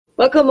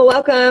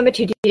Welcome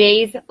to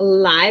today's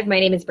live. My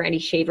name is Brandy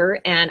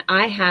Shaver, and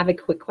I have a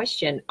quick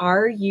question.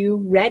 Are you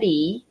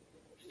ready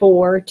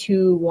for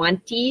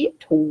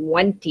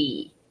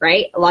 2020,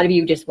 right? A lot of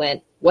you just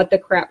went, what the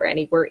crap,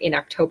 Brandy? We're in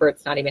October.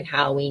 It's not even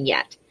Halloween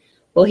yet.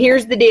 Well,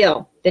 here's the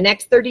deal. The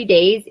next 30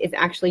 days is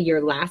actually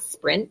your last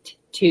sprint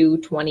to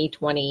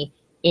 2020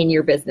 in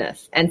your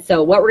business. And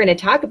so what we're going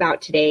to talk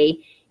about today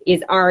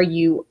is, are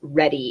you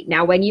ready?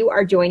 Now, when you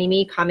are joining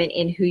me, comment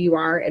in who you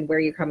are and where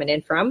you're coming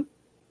in from,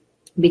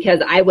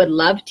 because I would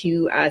love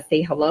to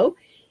say hello.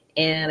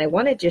 And I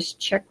want to just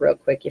check real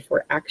quick if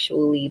we're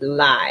actually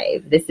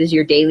live. This is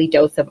your daily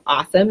dose of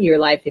awesome, your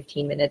live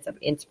 15 minutes of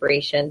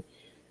inspiration,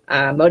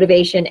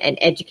 motivation, and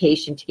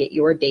education to get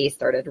your day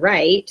started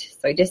right.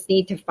 So I just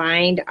need to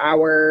find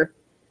our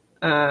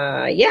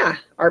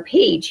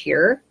page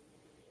here.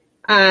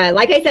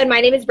 Like I said, my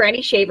name is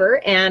Brandy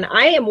Shaver, and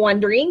I am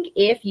wondering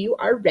if you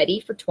are ready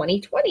for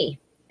 2020.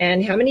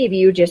 And how many of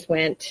you just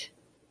went,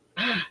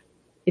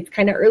 it's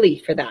kind of early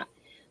for that?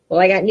 Well,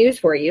 I got news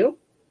for you.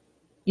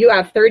 You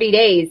have 30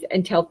 days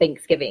until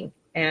Thanksgiving,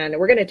 and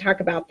we're going to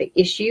talk about the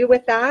issue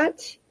with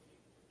that.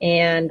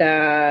 And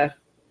I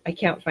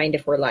can't find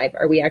if we're live.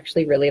 Are we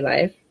actually really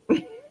live?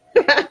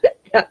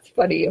 That's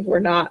funny. If we're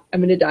not, I'm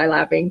going to die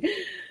laughing.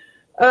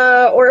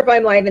 Or if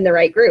I'm live in the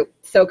right group.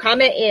 So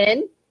comment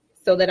in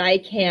so that I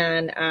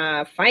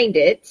can find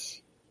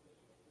it.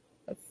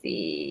 Let's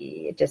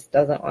see. It just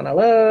doesn't want to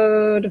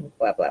load.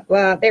 Blah, blah,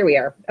 blah. There we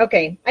are.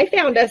 Okay. I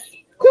found us.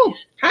 Cool.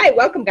 Hi.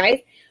 Welcome, guys.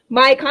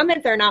 My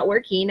comments are not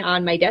working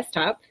on my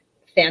desktop.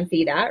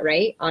 Fancy that,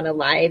 right? On a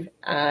live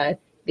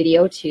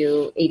video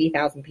to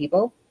 80,000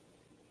 people,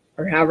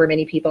 or however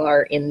many people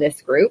are in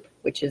this group,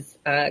 which is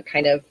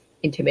kind of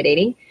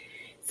intimidating.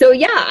 So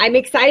yeah, I'm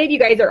excited you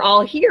guys are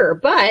all here,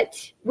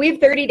 but we have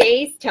 30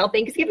 days till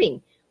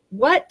Thanksgiving.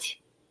 What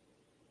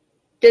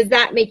does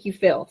that make you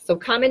feel? So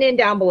comment in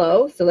down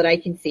below so that I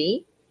can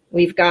see.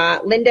 We've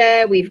got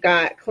Linda, we've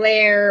got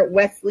Claire,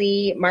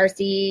 Wesley,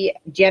 Marcy,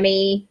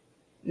 Jemmy,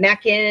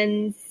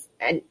 Mackins,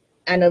 and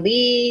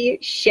Annalie,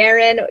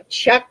 Sharon,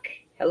 Chuck.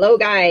 Hello,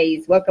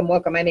 guys. Welcome.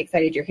 I'm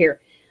excited you're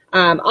here.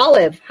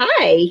 Olive,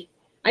 hi.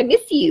 I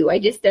miss you. I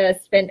just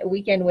spent a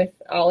weekend with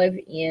Olive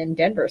in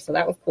Denver, so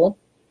that was cool.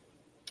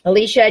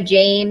 Alicia,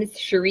 James,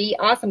 Cherie.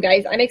 Awesome,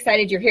 guys. I'm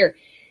excited you're here.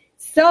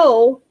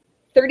 So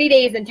 30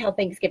 days until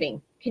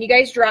Thanksgiving. Can you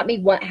guys drop me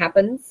what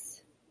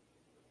happens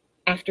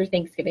after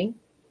Thanksgiving?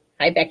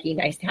 Hi, Becky.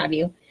 Nice to have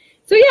you.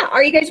 So yeah,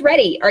 are you guys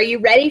ready? Are you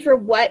ready for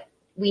what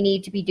we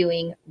need to be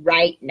doing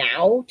right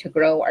now to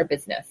grow our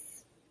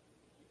business?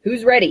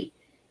 Who's ready?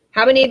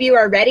 How many of you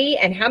are ready?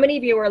 And how many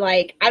of you are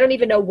like, I don't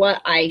even know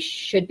what I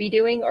should be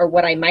doing or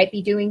what I might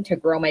be doing to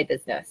grow my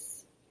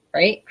business,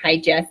 right? Hi,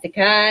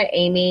 Jessica,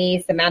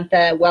 Amy,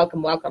 Samantha.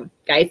 Welcome,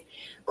 guys.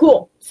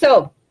 Cool.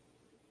 So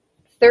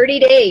 30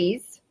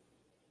 days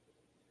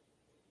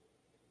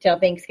till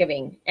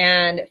Thanksgiving.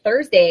 And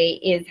Thursday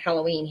is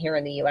Halloween here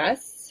in the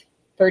U.S.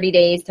 30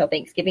 days till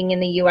Thanksgiving in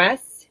the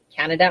U.S.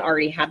 Canada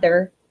already had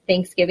their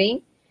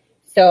Thanksgiving.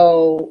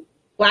 So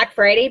Black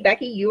Friday,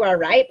 Becky, you are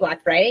right.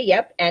 Black Friday,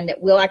 yep. And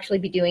we'll actually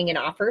be doing an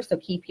offer. So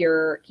keep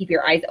your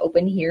eyes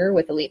open here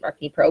with Elite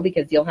Marketing Pro,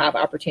 because you'll have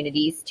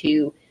opportunities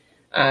to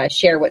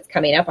share what's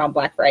coming up on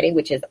Black Friday,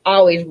 which is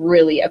always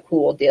really a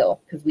cool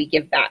deal because we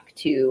give back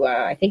to,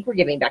 I think we're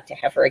giving back to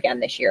Heifer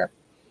again this year.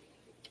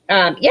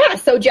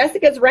 So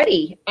Jessica's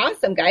ready.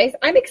 Awesome, guys.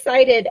 I'm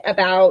excited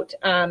about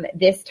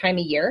this time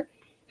of year.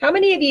 How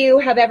many of you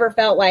have ever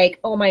felt like,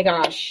 oh my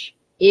gosh,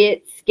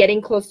 it's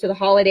getting close to the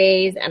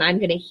holidays and I'm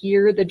going to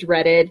hear the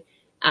dreaded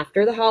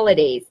after the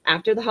holidays,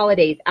 after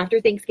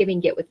Thanksgiving,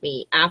 get with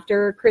me,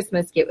 after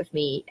Christmas, get with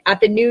me, at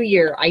the new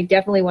year, I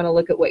definitely want to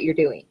look at what you're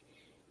doing.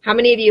 How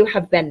many of you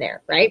have been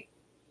there, right?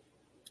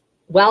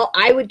 Well,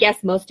 I would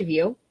guess most of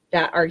you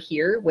that are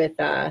here with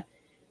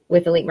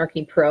Elite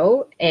Marketing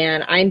Pro,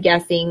 and I'm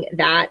guessing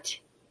that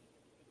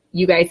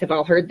you guys have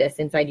all heard this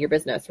inside your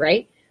business,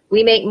 right?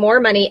 We make more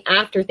money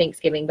after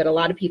Thanksgiving, but a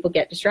lot of people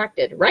get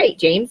distracted. Right,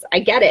 James? I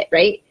get it,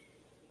 right?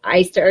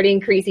 I started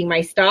increasing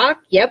my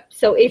stock. Yep.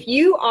 So if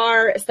you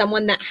are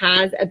someone that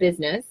has a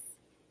business,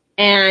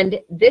 and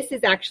this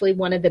is actually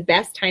one of the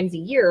best times a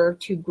year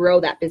to grow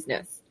that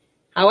business.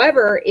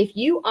 However, if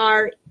you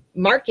are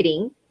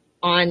marketing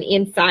on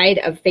inside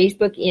of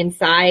Facebook,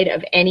 inside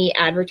of any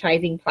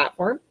advertising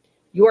platform,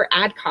 your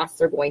ad costs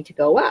are going to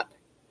go up.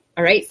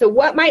 All right. So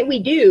what might we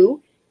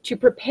do to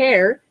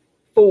prepare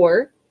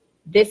for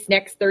this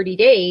next 30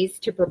 days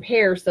to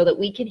prepare so that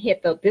we can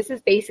hit this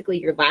is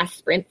basically your last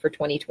sprint for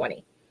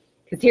 2020.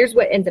 Because here's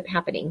what ends up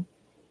happening.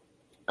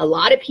 A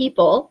lot of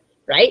people,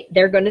 right,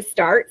 they're going to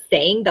start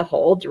saying the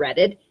whole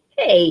dreaded,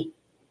 hey,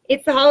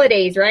 it's the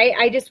holidays, right?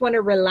 I just want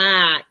to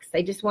relax.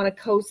 I just want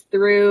to coast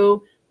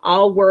through.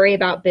 I'll worry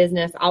about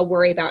business. I'll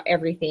worry about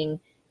everything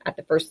at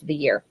the first of the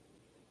year.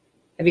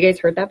 Have you guys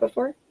heard that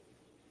before?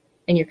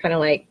 And you're kind of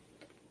like,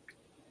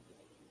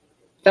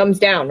 thumbs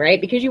down,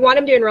 right? Because you want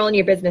them to enroll in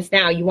your business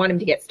now. You want them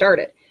to get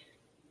started.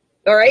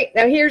 All right.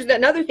 Now, here's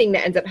another thing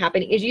that ends up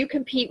happening is you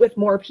compete with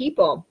more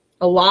people.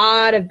 A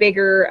lot of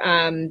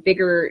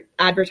bigger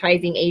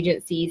advertising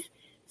agencies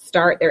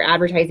start their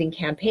advertising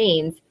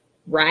campaigns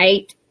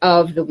right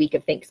of the week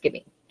of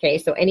Thanksgiving. Okay,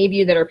 so any of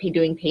you that are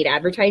doing paid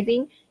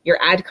advertising, your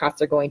ad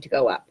costs are going to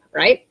go up,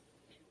 right?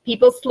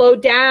 People slow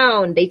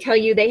down. They tell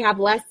you they have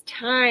less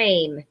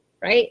time,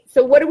 right?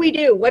 So what do we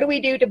do? What do we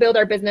do to build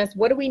our business?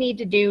 What do we need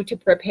to do to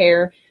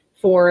prepare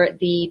for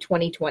the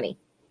 2020?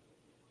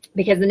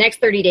 Because the next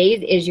 30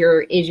 days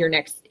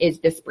is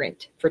the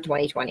sprint for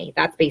 2020.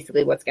 That's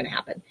basically what's going to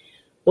happen.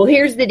 Well,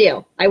 here's the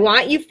deal. I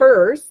want you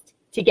first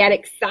to get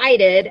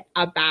excited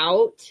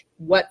about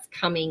what's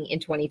coming in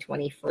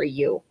 2020 for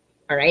you.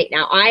 All right.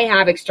 Now, I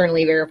have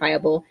externally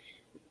verifiable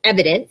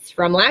evidence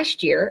from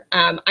last year.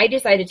 I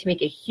decided to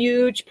make a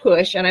huge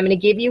push, and I'm going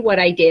to give you what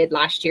I did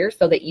last year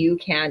so that you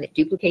can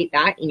duplicate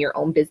that in your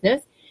own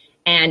business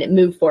and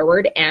move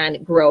forward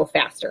and grow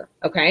faster.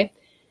 Okay.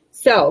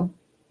 So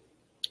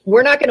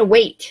we're not going to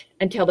wait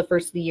until the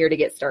first of the year to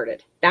get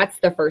started. That's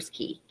the first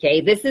key.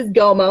 Okay. This is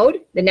go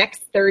mode. The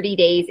next 30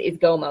 days is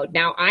go mode.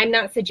 Now, I'm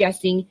not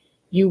suggesting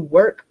you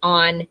work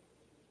on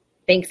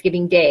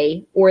Thanksgiving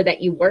Day or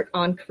that you work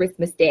on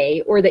Christmas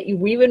Day or that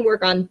you even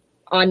work on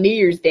New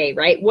Year's Day,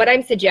 right? What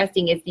I'm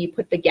suggesting is that you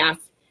put the gas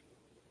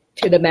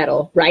to the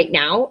metal right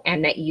now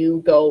and that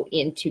you go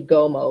into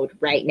go mode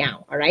right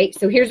now. All right.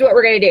 So here's what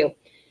we're going to do.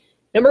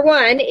 Number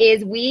one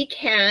is we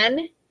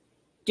can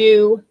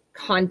do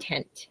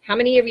content. How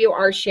many of you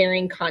are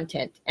sharing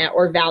content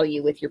or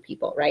value with your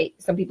people, right?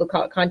 Some people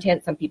call it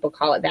content. Some people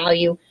call it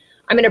value.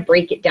 I'm going to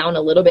break it down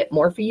a little bit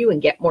more for you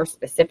and get more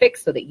specific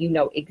so that you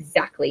know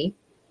exactly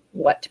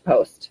what to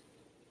post.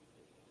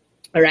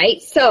 All right.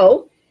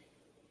 So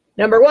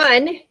number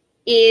one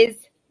is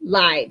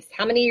lives.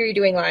 How many of you are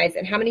doing lives?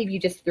 And how many of you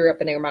just threw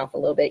up in your mouth a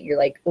little bit? You're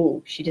like,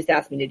 oh, she just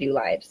asked me to do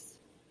lives.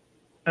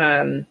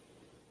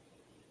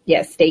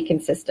 Yes, stay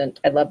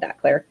consistent. I love that,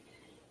 Claire.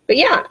 But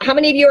yeah, how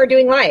many of you are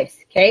doing lives?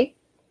 Okay.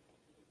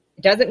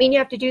 It doesn't mean you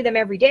have to do them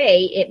every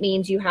day. It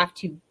means you have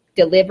to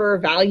deliver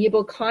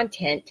valuable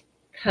content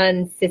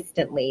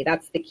consistently.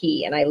 That's the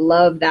key. And I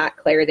love that,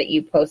 Claire, that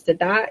you posted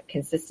that.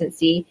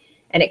 Consistency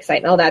and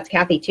excitement. Oh, that's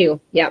Kathy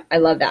too. Yeah, I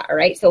love that. All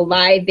right. So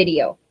live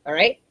video. All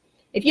right.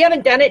 If you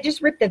haven't done it,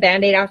 just rip the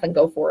Band-Aid off and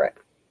go for it.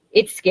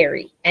 It's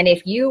scary. And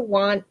if you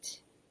want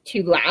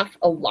to laugh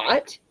a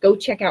lot, go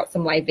check out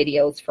some live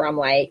videos from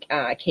like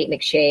Kate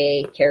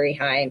McShay, Carrie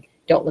Heim.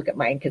 Don't look at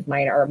mine because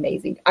mine are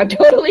amazing. I'm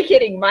totally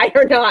kidding. Mine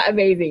are not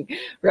amazing,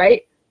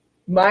 right?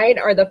 Mine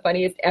are the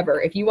funniest ever.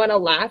 If you want to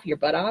laugh your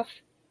butt off,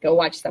 go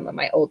watch some of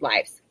my old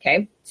lives,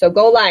 okay? So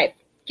go live.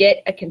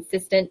 Get a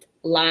consistent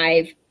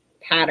live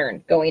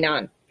pattern going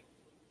on.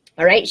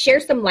 All right, share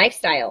some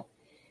lifestyle.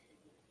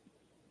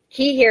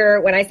 Key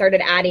here, when I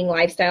started adding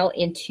lifestyle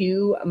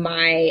into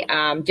my,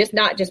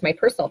 not just my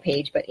personal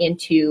page, but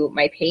into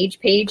my page,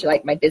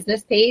 like my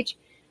business page,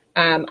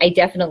 I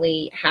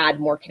definitely had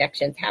more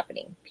connections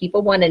happening.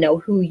 People want to know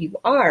who you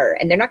are,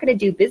 and they're not going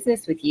to do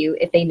business with you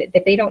if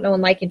they don't know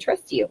and like and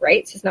trust you,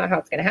 right? It's just not how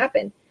it's going to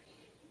happen.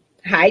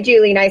 Hi,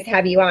 Julie. Nice to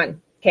have you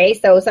on. Okay,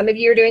 so some of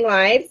you are doing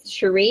lives.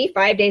 Cherie,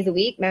 5 days a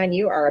week. Man,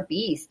 you are a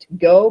beast.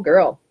 Go,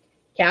 girl.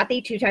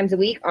 Kathy, 2 times a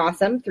week.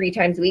 Awesome. 3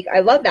 times a week. I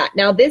love that.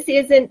 Now, this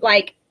isn't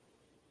like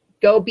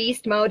go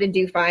beast mode and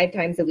do 5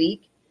 times a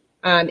week.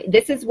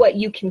 This is what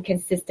you can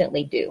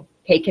consistently do.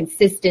 Okay,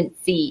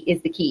 consistency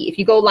is the key. If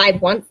you go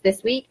live once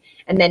this week,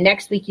 and then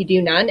next week you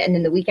do none, and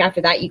then the week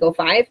after that you go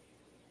 5,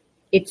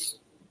 it's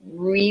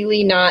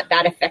really not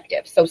that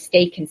effective. So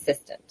stay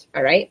consistent,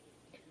 all right?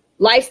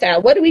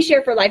 Lifestyle. What do we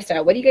share for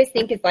lifestyle? What do you guys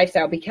think is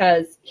lifestyle?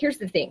 Because here's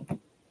the thing.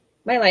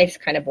 My life's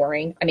kind of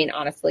boring. I mean,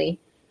 honestly,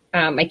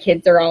 my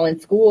kids are all in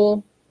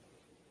school.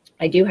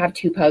 I do have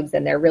 2 pugs,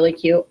 and they're really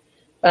cute.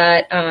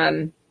 But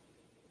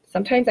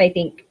sometimes I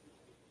think,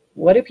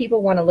 what do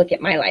people want to look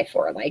at my life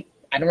for? Like,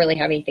 I don't really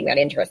have anything that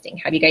interesting.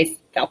 Have you guys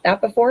felt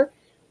that before?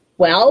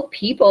 Well,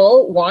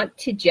 people want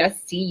to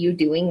just see you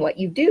doing what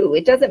you do.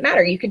 It doesn't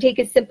matter. You can take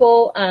a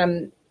simple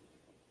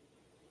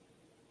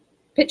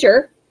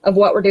picture of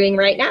what we're doing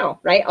right now,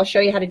 right? I'll show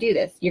you how to do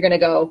this. You're going to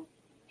go,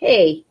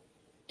 hey,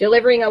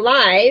 delivering a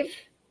live.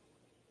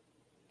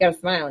 You got a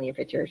smile in your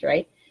pictures,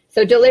 right?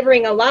 So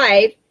delivering a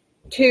live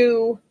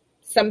to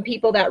some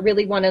people that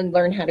really want to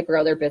learn how to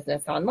grow their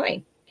business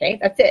online. Okay,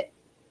 that's it.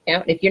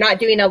 Now, if you're not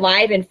doing a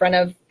live in front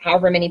of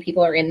however many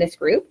people are in this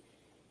group,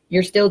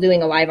 you're still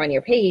doing a live on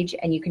your page,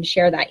 and you can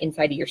share that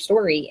inside of your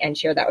story and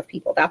share that with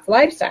people. That's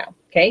lifestyle,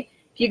 okay?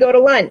 If you go to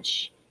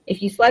lunch,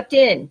 if you slept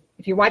in,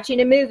 if you're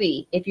watching a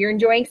movie, if you're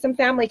enjoying some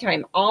family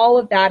time, all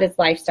of that is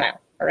lifestyle,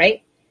 all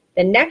right?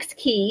 The next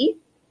key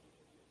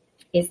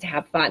is to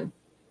have fun.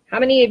 How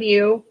many of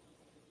you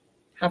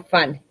have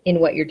fun in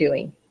what you're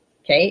doing?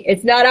 Okay,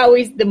 it's not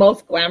always the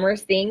most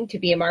glamorous thing to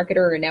be a marketer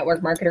or a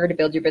network marketer to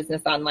build your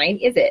business online,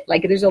 is it?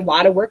 Like, there's a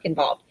lot of work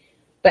involved.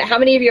 But how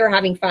many of you are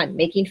having fun,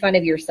 making fun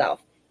of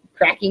yourself,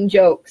 cracking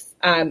jokes,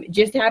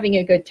 just having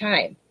a good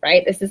time,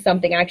 right? This is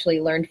something I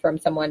actually learned from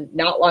someone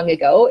not long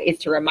ago, is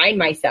to remind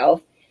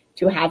myself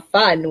to have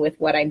fun with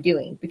what I'm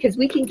doing, because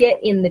we can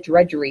get in the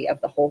drudgery of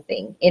the whole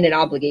thing in an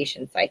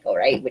obligation cycle,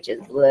 right? Which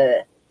is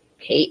bleh.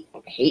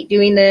 hate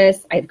doing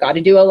this. I've got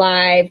to do a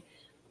live.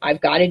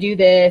 I've got to do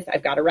this.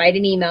 I've got to write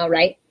an email,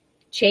 right?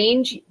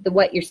 Change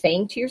what you're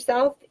saying to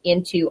yourself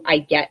into I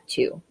get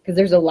to, because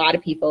there's a lot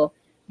of people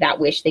that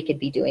wish they could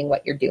be doing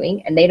what you're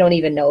doing and they don't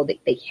even know that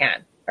they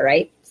can. All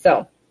right.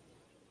 So,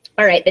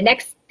 all right. The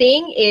next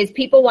thing is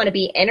people want to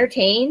be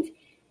entertained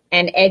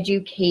and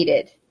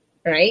educated.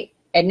 All right.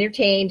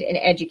 Entertained and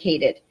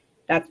educated.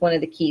 That's one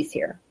of the keys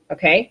here.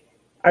 Okay.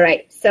 All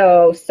right.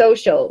 So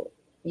social.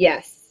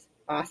 Yes.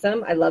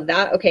 Awesome. I love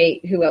that.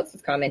 Okay. Who else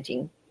is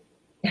commenting?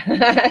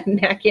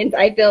 Mackins,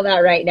 I feel that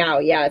right now.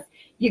 Yes.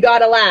 You got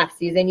to laugh,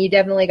 Susan. You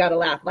definitely got to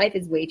laugh. Life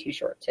is way too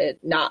short to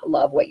not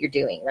love what you're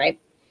doing, right?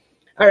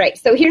 All right.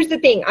 So here's the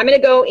thing. I'm going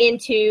to go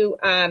into,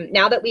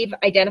 now that we've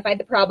identified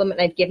the problem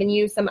and I've given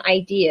you some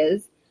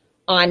ideas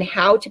on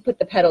how to put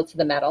the pedal to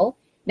the metal.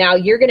 Now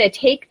you're going to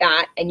take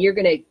that and you're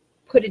going to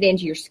put it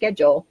into your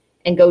schedule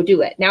and go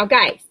do it. Now,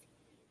 guys,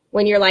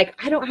 when you're like,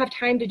 I don't have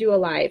time to do a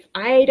live.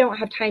 I don't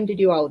have time to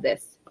do all of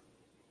this.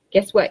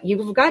 Guess what?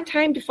 You've got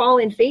time to fall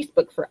in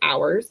Facebook for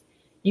hours.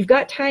 You've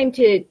got time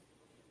to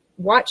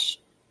watch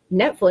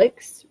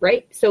Netflix,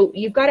 right? So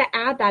you've got to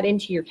add that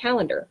into your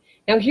calendar.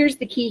 Now, here's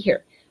the key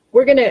here.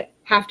 We're going to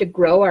have to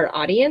grow our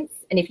audience.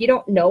 And if you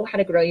don't know how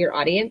to grow your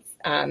audience,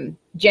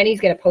 Jenny's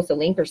going to post a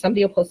link, or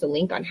somebody will post a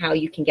link on how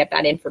you can get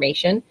that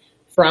information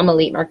from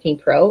Elite Marketing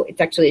Pro.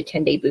 It's actually a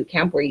 10-day boot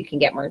camp where you can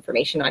get more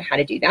information on how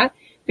to do that.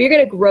 But you're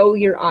going to grow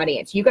your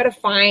audience. You got to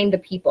find the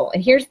people.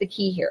 And here's the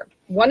key here.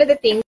 One of the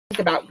things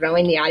about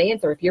growing the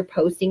audience, or if you're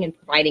posting and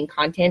providing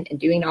content and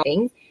doing all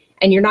things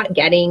and you're not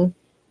getting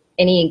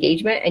any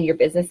engagement and your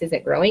business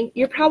isn't growing,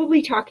 you're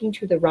probably talking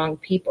to the wrong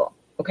people.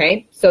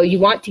 Okay. So you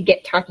want to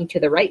get talking to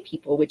the right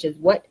people, which is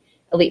what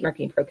Elite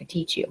Marketing Pro could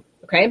teach you.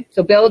 Okay.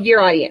 So build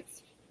your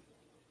audience.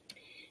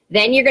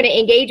 Then you're going to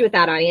engage with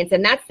that audience.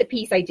 And that's the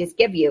piece I just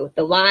give you.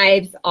 The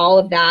lives, all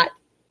of that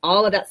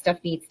stuff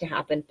needs to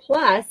happen.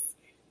 Plus,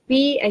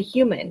 be a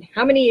human.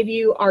 How many of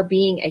you are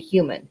being a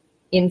human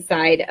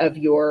inside of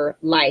your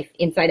life,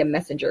 inside of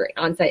Messenger,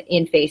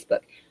 in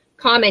Facebook,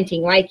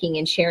 commenting, liking,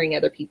 and sharing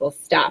other people's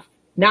stuff?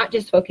 Not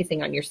just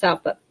focusing on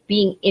yourself, but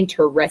being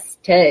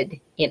interested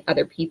in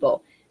other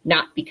people,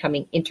 not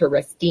becoming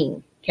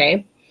interesting,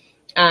 okay?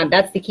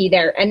 That's the key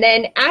there. And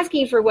then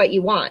asking for what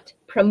you want,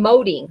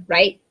 promoting,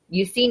 right?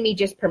 You've seen me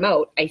just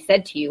promote. I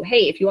said to you,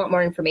 hey, if you want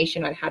more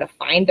information on how to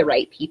find the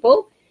right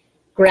people,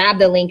 grab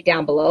the link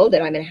down below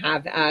that I'm going to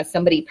have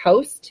somebody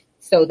post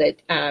so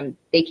that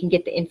they can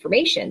get the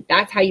information.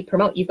 That's how you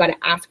promote. You've got to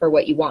ask for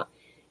what you want.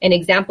 An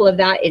example of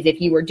that is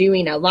if you were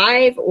doing a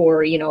live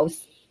or,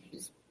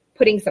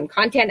 putting some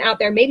content out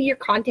there. Maybe your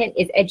content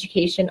is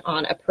education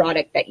on a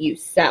product that you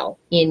sell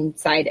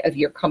inside of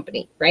your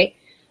company, right?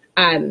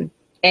 And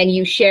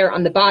you share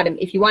on the bottom,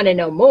 if you want to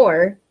know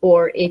more,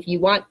 or if you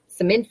want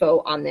some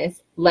info on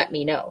this, let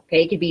me know.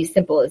 Okay. It could be as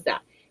simple as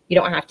that. You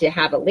don't have to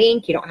have a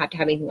link. You don't have to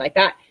have anything like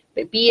that,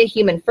 but be a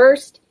human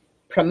first,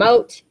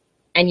 promote,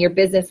 and your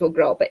business will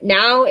grow. But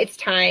now it's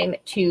time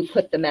to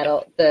put the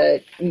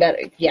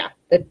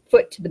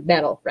foot to the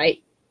metal,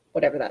 right?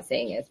 Whatever that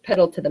saying is,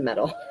 pedal to the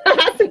metal.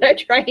 That's what I'm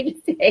trying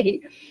to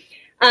say.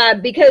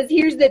 Because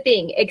here's the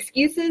thing,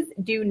 excuses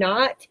do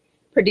not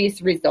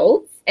produce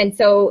results. And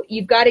so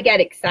you've got to get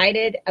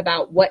excited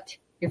about what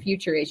your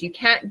future is. You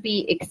can't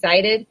be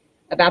excited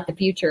about the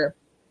future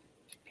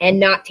and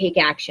not take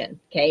action.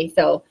 Okay.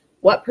 So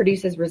what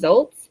produces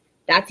results?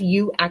 That's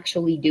you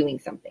actually doing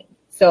something.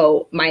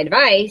 So my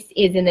advice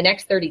is in the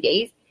next 30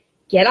 days,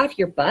 get off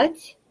your butt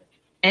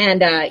and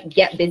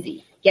get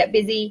busy. Get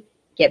busy,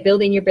 get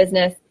building your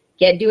business.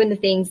 Get doing the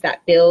things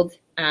that build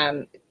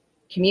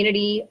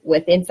community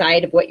with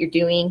inside of what you're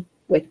doing,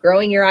 with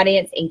growing your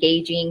audience,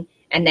 engaging,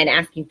 and then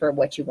asking for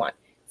what you want.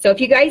 So if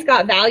you guys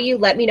got value,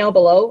 let me know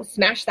below.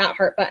 Smash that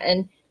heart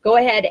button. Go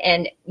ahead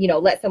and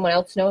let someone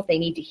else know if they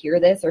need to hear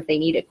this or if they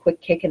need a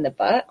quick kick in the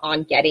butt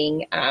on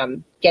getting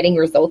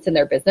results in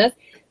their business.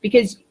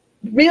 Because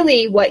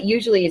really, what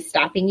usually is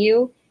stopping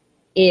you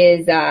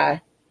is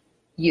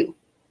you.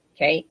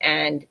 Okay,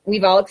 and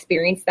we've all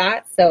experienced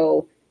that.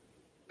 So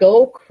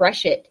go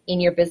crush it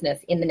in your business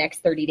in the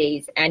next 30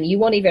 days, and you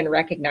won't even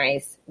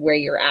recognize where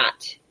you're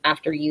at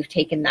after you've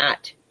taken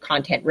that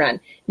content run.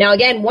 Now,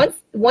 again, once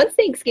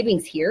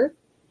Thanksgiving's here,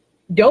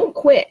 don't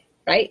quit,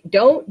 right?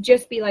 Don't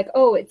just be like,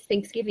 oh, it's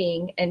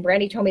Thanksgiving, and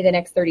Brandy told me the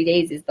next 30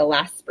 days is the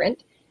last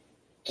sprint.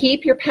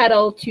 Keep your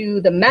pedal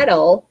to the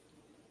metal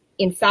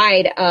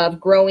inside of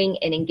growing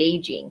and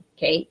engaging,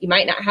 okay? You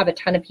might not have a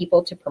ton of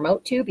people to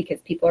promote to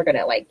because people are going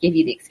to give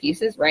you the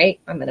excuses, right?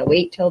 I'm going to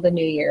wait till the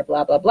new year,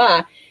 blah, blah,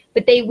 blah.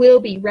 But they will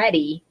be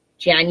ready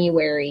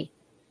January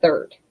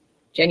 3rd,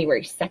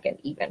 January 2nd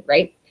even,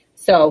 right?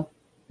 So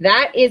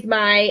that is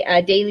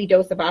my daily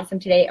dose of awesome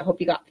today. I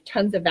hope you got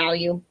tons of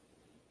value.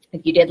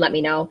 If you did, let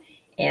me know.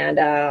 And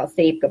I'll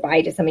say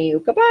goodbye to some of you.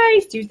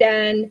 Goodbye,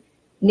 Susan,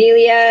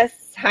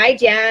 Nelius. Hi,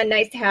 Jan.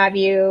 Nice to have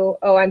you.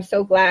 Oh, I'm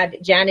so glad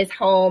Jan is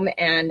home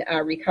and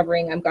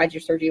recovering. I'm glad your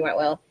surgery went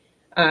well.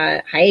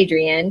 Hi,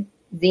 Adrienne.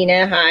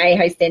 Zena, hi.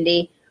 Hi,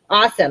 Cindy.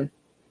 Awesome.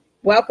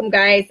 Welcome,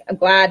 guys. I'm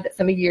glad that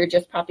some of you are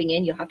just popping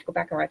in. You'll have to go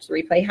back and watch the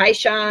replay. Hi,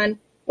 Sean,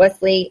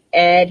 Wesley,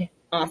 Ed.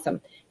 Awesome.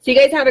 So you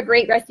guys have a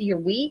great rest of your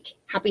week.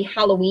 Happy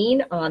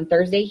Halloween on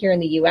Thursday here in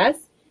the U.S.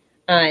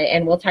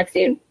 And we'll talk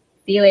soon.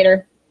 See you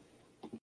later.